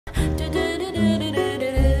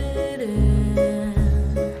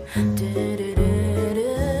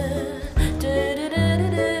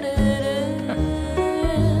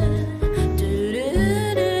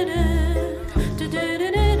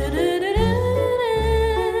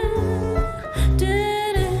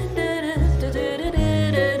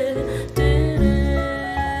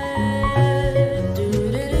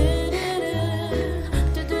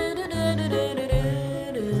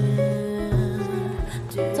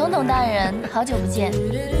总统大人，好久不见。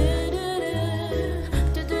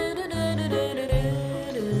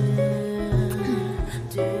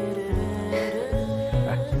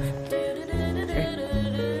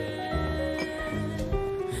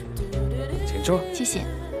请坐。谢谢。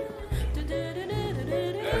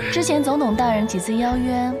之前总统大人几次邀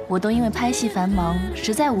约，我都因为拍戏繁忙，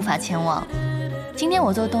实在无法前往。今天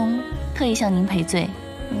我做东，特意向您赔罪。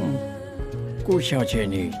顾小姐，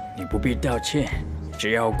你不必道歉，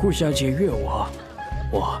只要顾小姐约我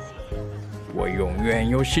永远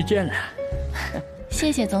有时间了。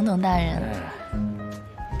谢谢总统大人。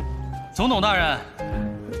总统大人，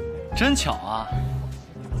真巧啊！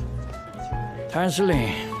谭司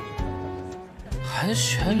令，谭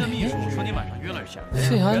玹您的秘书霖说你晚上约了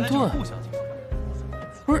费安顿，顾小姐。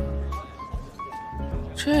不是，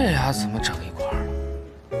这俩怎么整一块儿？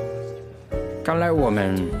看来我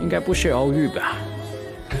们应该不是偶遇吧？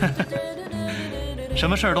什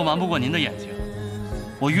么事儿都瞒不过您的眼睛。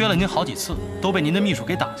我约了您好几次，都被您的秘书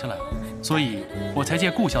给挡下来了，所以我才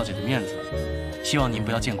借顾小姐的面子，希望您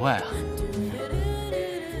不要见怪啊。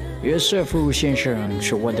约瑟夫先生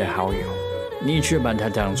是我的好友，你却把他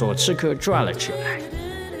当作刺客抓了起来。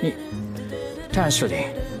谭司令，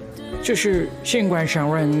这是新官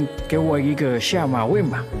上任给我一个下马威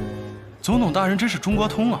吗？总统大人真是中国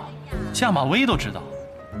通啊，下马威都知道。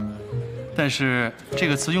但是这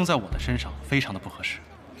个词用在我的身上非常的不合适。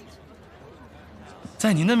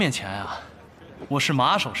在您的面前啊，我是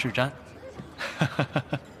马首是瞻。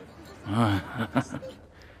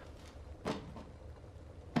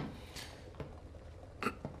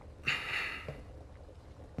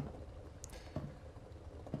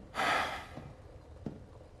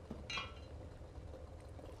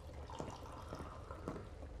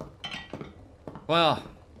光耀，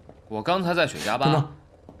我刚才在雪茄吧。等等，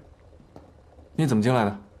你怎么进来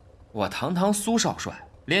的？我堂堂苏少帅，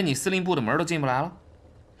连你司令部的门都进不来了。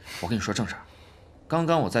我跟你说正事儿，刚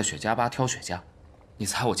刚我在雪茄吧挑雪茄，你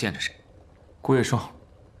猜我见着谁？顾月霜。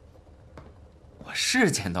我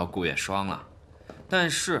是见到顾月霜了，但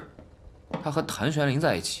是他和谭玹霖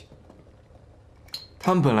在一起。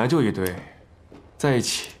他们本来就一对，在一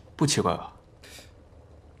起不奇怪吧？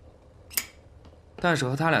但是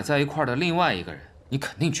和他俩在一块儿的另外一个人，你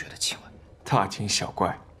肯定觉得奇怪。大惊小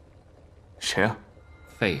怪，谁啊？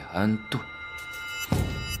费安顿。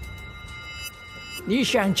你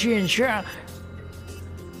想见上？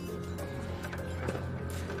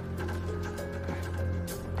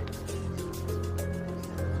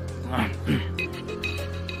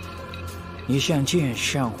你想见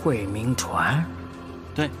上会民团？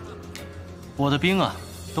对，我的兵啊，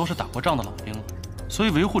都是打过仗的老兵了，所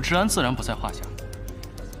以维护治安自然不在话下。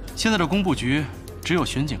现在这工部局只有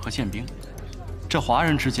巡警和宪兵，这华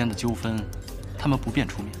人之间的纠纷，他们不便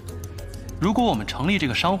出面。如果我们成立这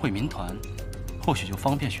个商会民团，或许就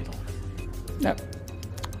方便许多。那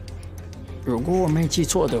如果我没记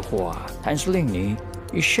错的话，谭司令你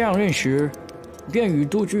上任时便与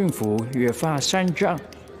督军府约法三章，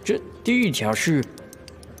这第一条是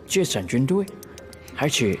解散军队，而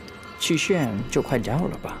且期限就快到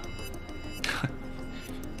了吧？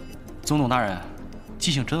总统大人，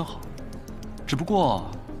记性真好。只不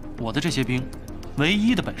过我的这些兵，唯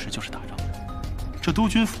一的本事就是打仗。这督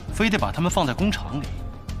军府非得把他们放在工厂里，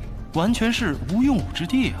完全是无用武之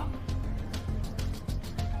地啊！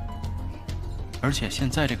而且现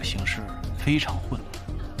在这个形势非常混乱，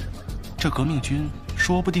这革命军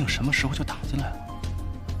说不定什么时候就打进来了。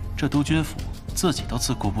这督军府自己都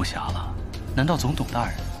自顾不暇了，难道总统大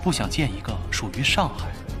人不想建一个属于上海、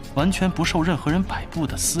完全不受任何人摆布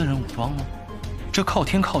的私人武装吗？这靠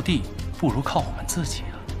天靠地，不如靠我们自己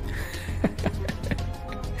啊！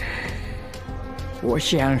我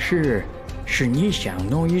想是你想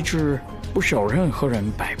弄一支不受任何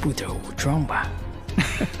人摆布的武装吧？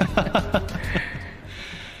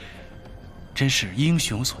真是英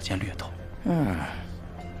雄所见略同。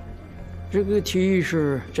这个提议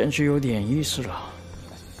是真是有点意思了。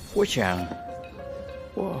我想，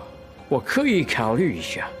我可以考虑一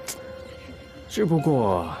下。只不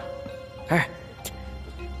过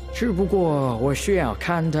我需要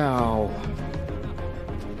看到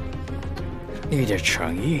你的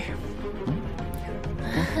诚意。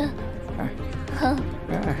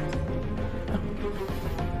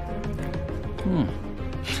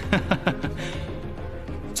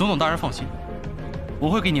总统大人放心，我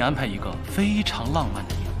会给你安排一个非常浪漫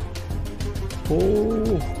的夜哦。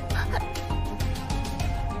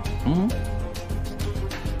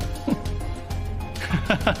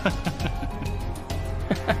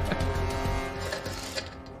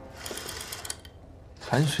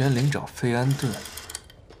谭玹霖找费安顿，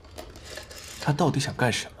他到底想干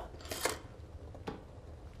什么？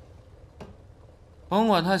甭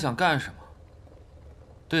管他想干什么，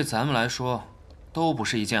对咱们来说都不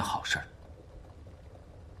是一件好事儿。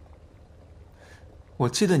我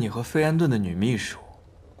记得你和费安顿的女秘书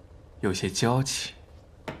有些交情。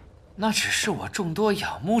那只是我众多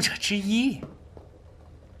仰慕者之一，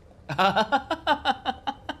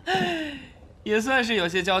也算是有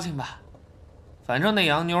些交情吧。反正那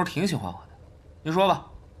洋妞挺喜欢我的，你说吧，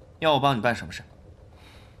要我帮你办什么事？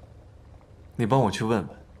你帮我去问问，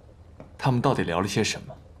他们到底聊了些什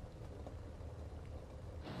么。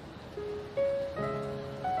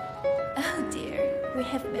Oh dear, we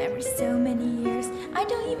have married so many years. I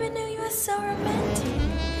don't even know you are so romantic.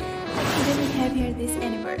 I couldn't be happier this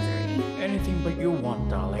anniversary. Anything but you want,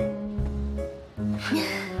 darling.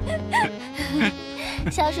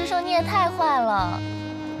 小叔叔，你也太坏了，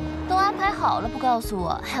都安排好了不告诉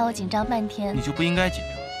我，害我紧张半天。你就不应该紧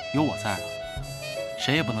张，有我在啊，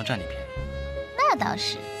谁也不能占你便宜。那倒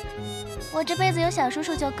是，我这辈子有小叔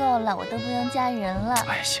叔就够了，我都不用嫁人了。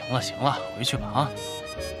哎，行了行了，回去吧啊，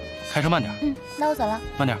开车慢点。嗯，那我走了，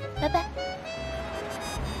慢点，拜拜。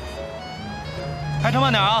开车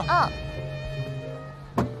慢点啊。嗯。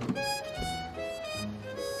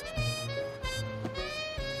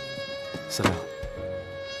司令，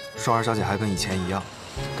双儿小姐还跟以前一样，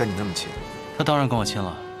跟你那么亲。她当然跟我亲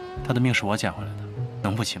了，她的命是我捡回来的，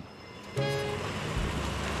能不亲吗？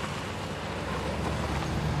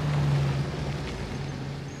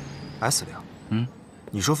哎，司令，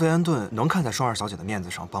你说费安顿能看在双儿小姐的面子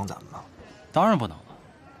上帮咱们吗？当然不能了，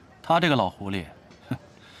他这个老狐狸，哼，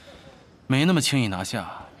没那么轻易拿下。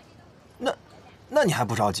那你还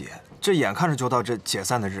不着急？这眼看着就到这解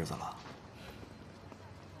散的日子了。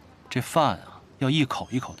这饭啊，要一口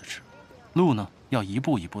一口的吃，路呢要一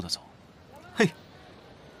步一步的走。嘿，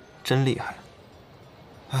真厉害！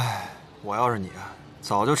哎，我要是你，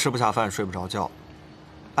早就吃不下饭，睡不着觉。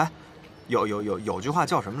哎，有句话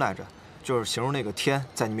叫什么来着？就是形容那个天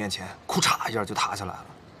在你面前，库嚓一下就塌下来了，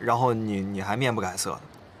然后你还面不改色的。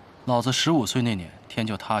老子15岁那年，天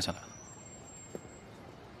就塌下来了。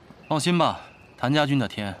放心吧，谭家军的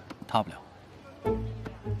天塌不了。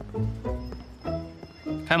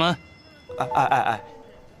开门！哎！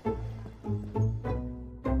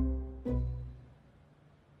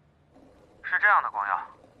是这样的，光耀，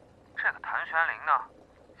这个谭玹霖呢，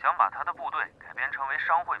想把他的部队改编成为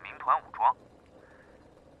商会民团武装。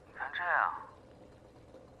你看这样。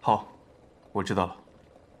好，我知道了。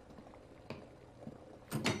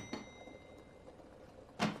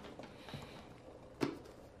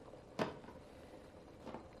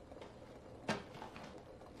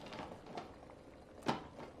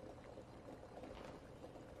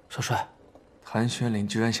少帅，谭玹霖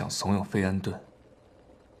居然想怂恿费安顿，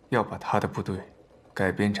要把他的部队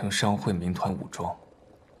改编成商会民团武装。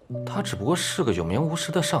他只不过是个有名无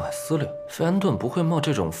实的上海司令，费安顿不会冒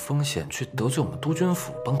这种风险去得罪我们督军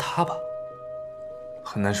府帮他吧？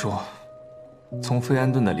很难说。从费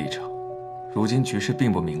安顿的立场，如今局势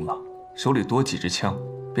并不明朗，手里多几支枪，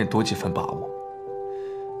便多几分把握。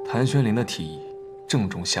谭玹霖的提议正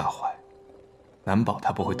中下怀，难保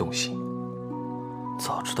他不会动心。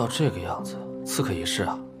早知道这个样子，刺客一事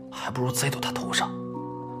啊，还不如栽到他头上，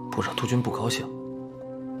不让督军不高兴。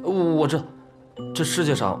我这世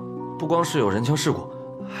界上不光是有人情世故，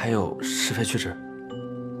还有是非曲直。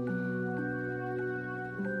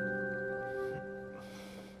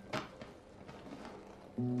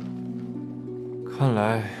看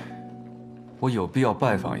来我有必要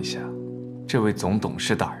拜访一下这位总董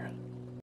事大人。